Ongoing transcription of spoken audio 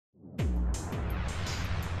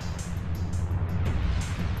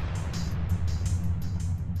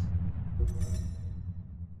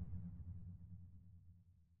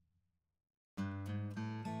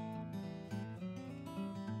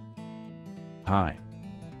Hi.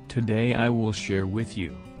 Today I will share with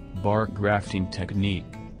you bark grafting technique.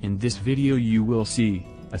 In this video you will see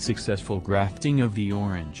a successful grafting of the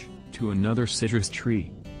orange to another citrus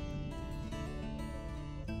tree.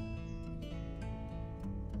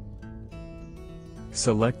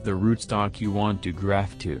 Select the rootstock you want to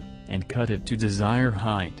graft to, and cut it to desired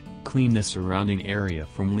height. Clean the surrounding area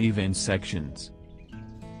from leaf-in sections.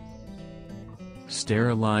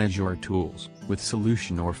 Sterilize your tools with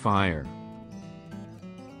solution or fire.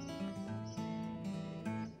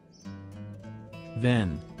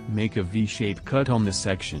 Then, make a V-shaped cut on the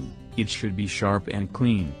section. It should be sharp and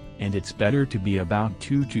clean, and it's better to be about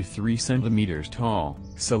 2 to 3 centimeters tall.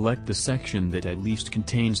 Select the section that at least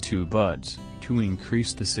contains 2 buds, to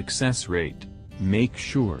increase the success rate. Make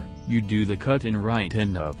sure you do the cut in right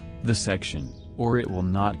end of the section, or it will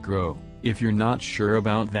not grow. If you're not sure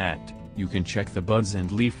about that, you can check the buds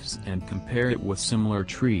and leaves and compare it with similar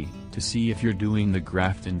tree, to see if you're doing the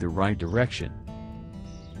graft in the right direction.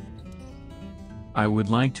 I would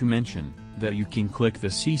like to mention that you can click the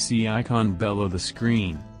CC icon below the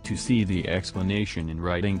screen to see the explanation in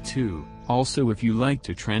writing too. Also, if you like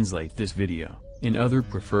to translate this video in other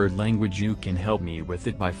preferred language, you can help me with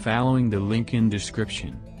it by following the link in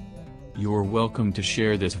description. You're welcome to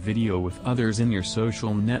share this video with others in your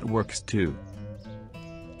social networks too.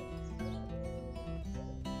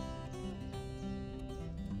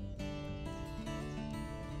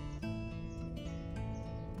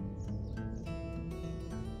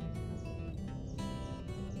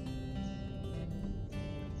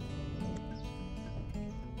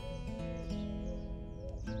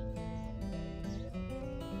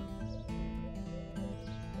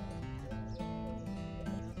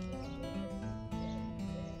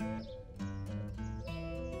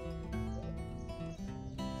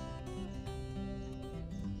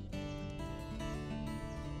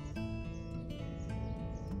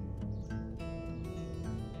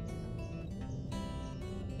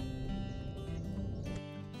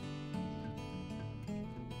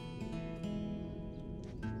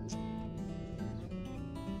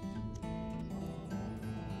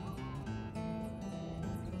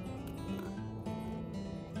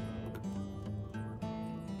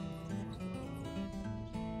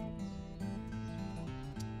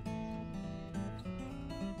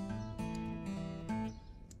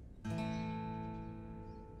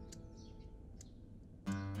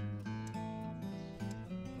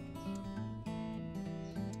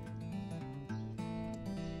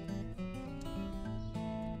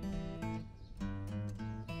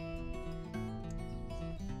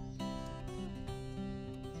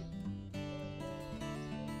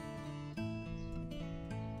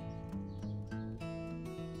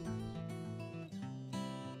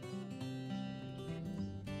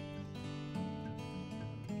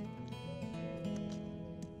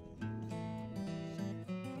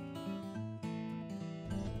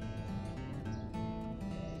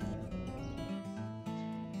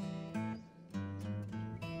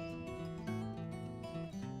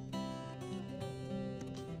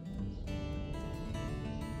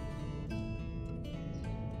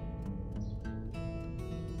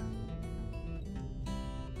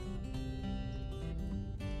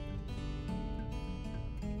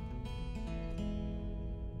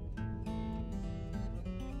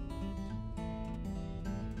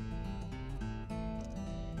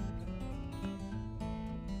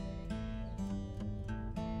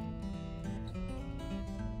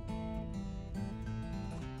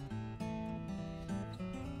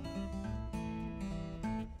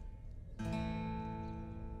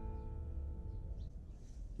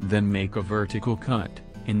 Then make a vertical cut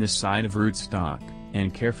in the side of rootstock,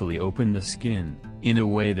 and carefully open the skin, in a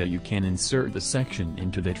way that you can insert the section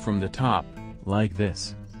into that from the top, like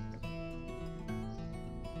this.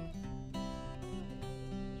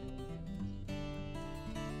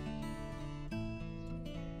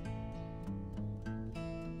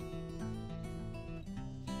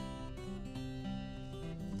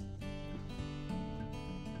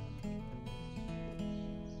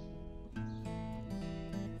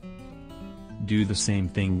 Do the same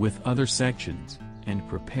thing with other sections, and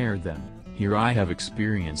prepare them. Here I have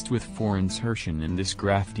experienced with 4 insertion in this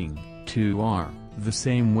grafting. 2 are the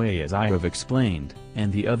same way as I have explained,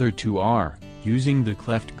 and the other 2 are using the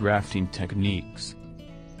cleft grafting techniques.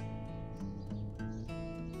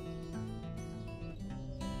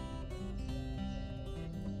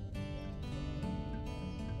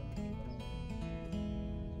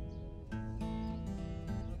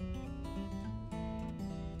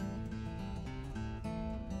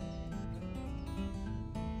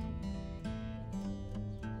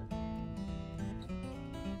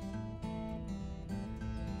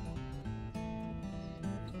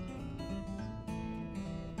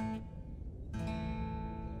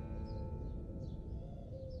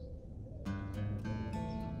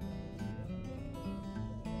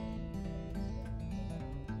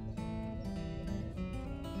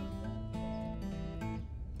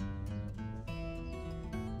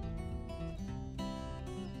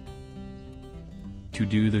 To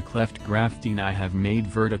do the cleft grafting, I have made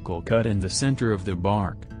vertical cut in the center of the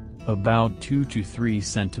bark, about 2 to 3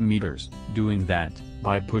 centimeters, doing that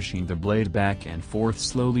by pushing the blade back and forth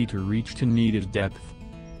slowly to reach to needed depth.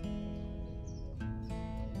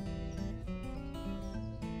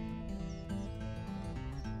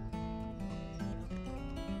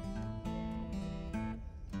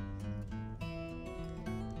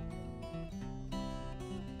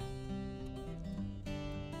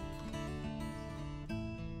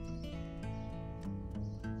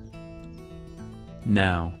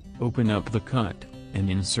 Now, open up the cut, and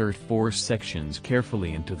insert 4 sections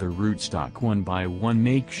carefully into the rootstock one by one.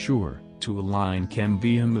 Make sure to align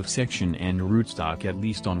cambium of section and rootstock at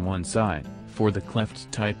least on one side, for the cleft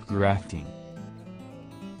type grafting.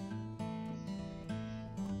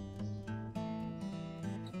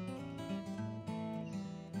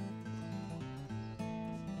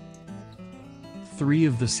 Three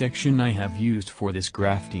of the section I have used for this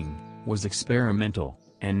grafting was experimental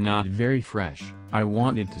and not very fresh. I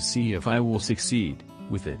wanted to see if I will succeed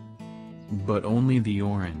with it. But only the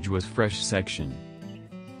orange was fresh section.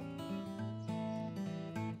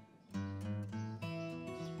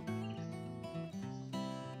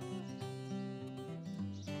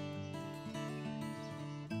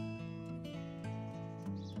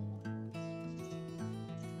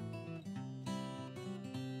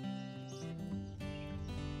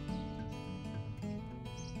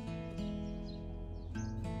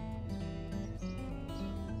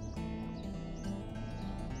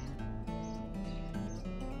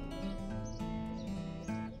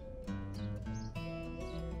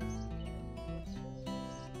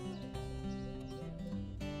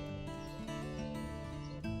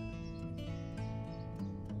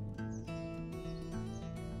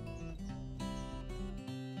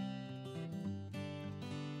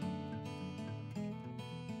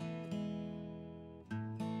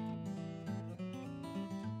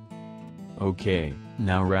 Okay,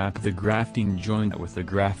 now wrap the grafting joint with the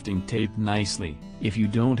grafting tape nicely. If you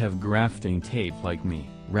don't have grafting tape like me,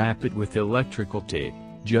 wrap it with electrical tape.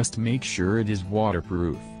 Just make sure it is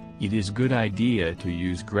waterproof. It is good idea to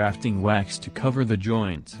use grafting wax to cover the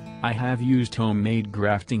joints. I have used homemade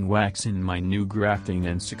grafting wax in my new grafting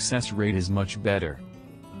and success rate is much better.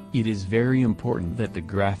 It is very important that the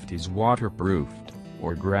graft is waterproofed,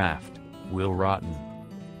 or graft will rotten.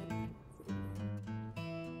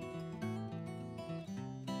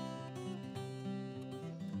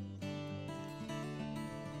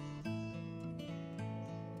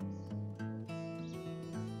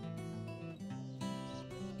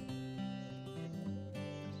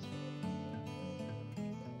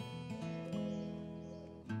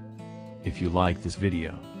 If you like this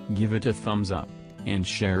video, give it a thumbs up, and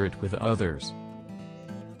share it with others.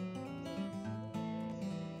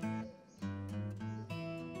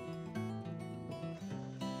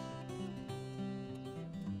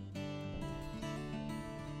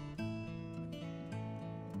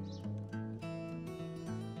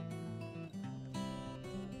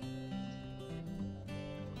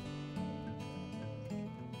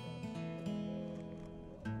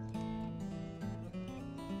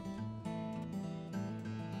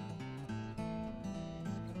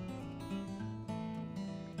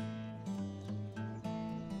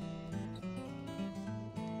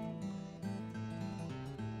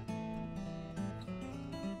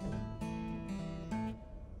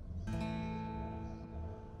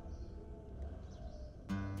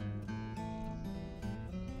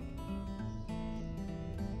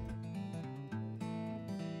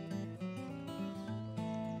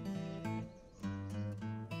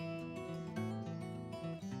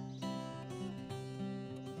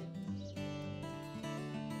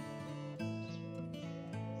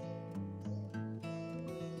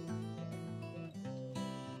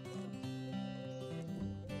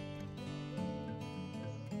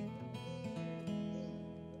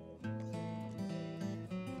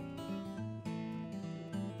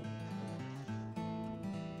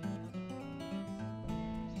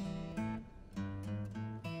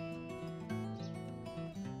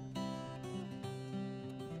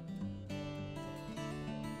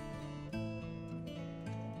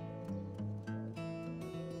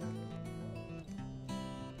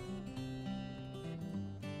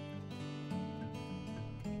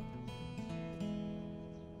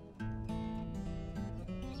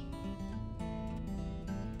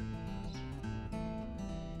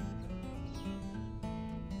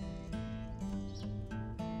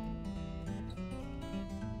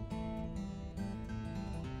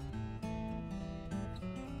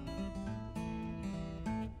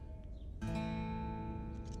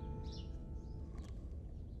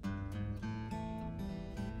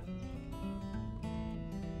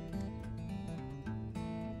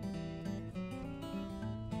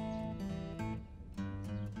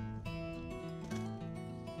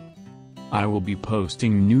 I will be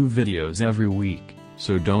posting new videos every week,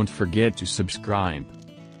 so don't forget to subscribe.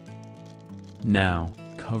 Now,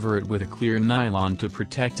 cover it with a clear nylon to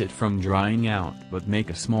protect it from drying out, but make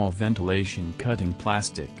a small ventilation cutting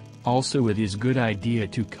plastic. Also, it is good idea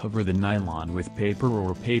to cover the nylon with paper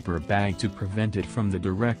or paper bag to prevent it from the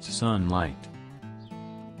direct sunlight.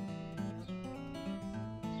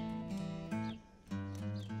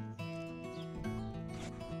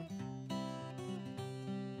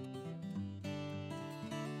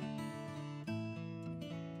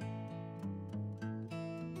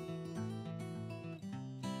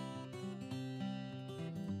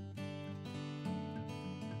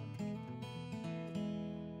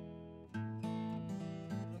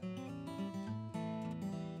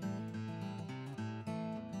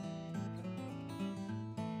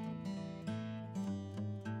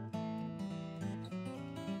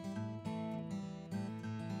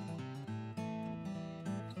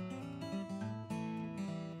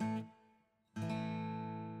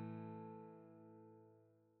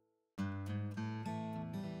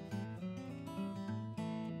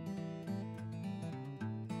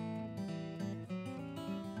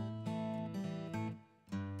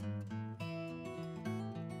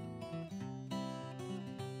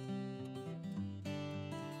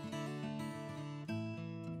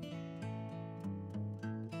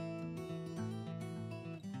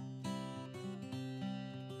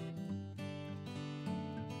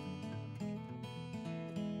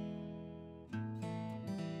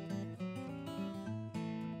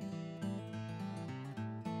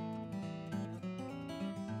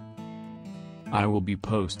 I will be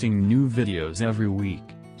posting new videos every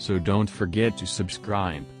week, so don't forget to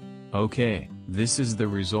subscribe. Okay, this is the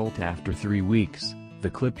result after 3 weeks. The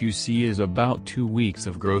clip you see is about 2 weeks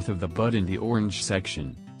of growth of the bud in the orange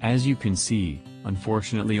section. As you can see,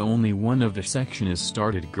 unfortunately only one of the section is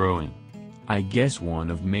started growing. I guess one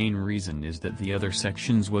of main reason is that the other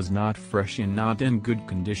sections was not fresh and not in good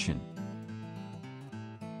condition.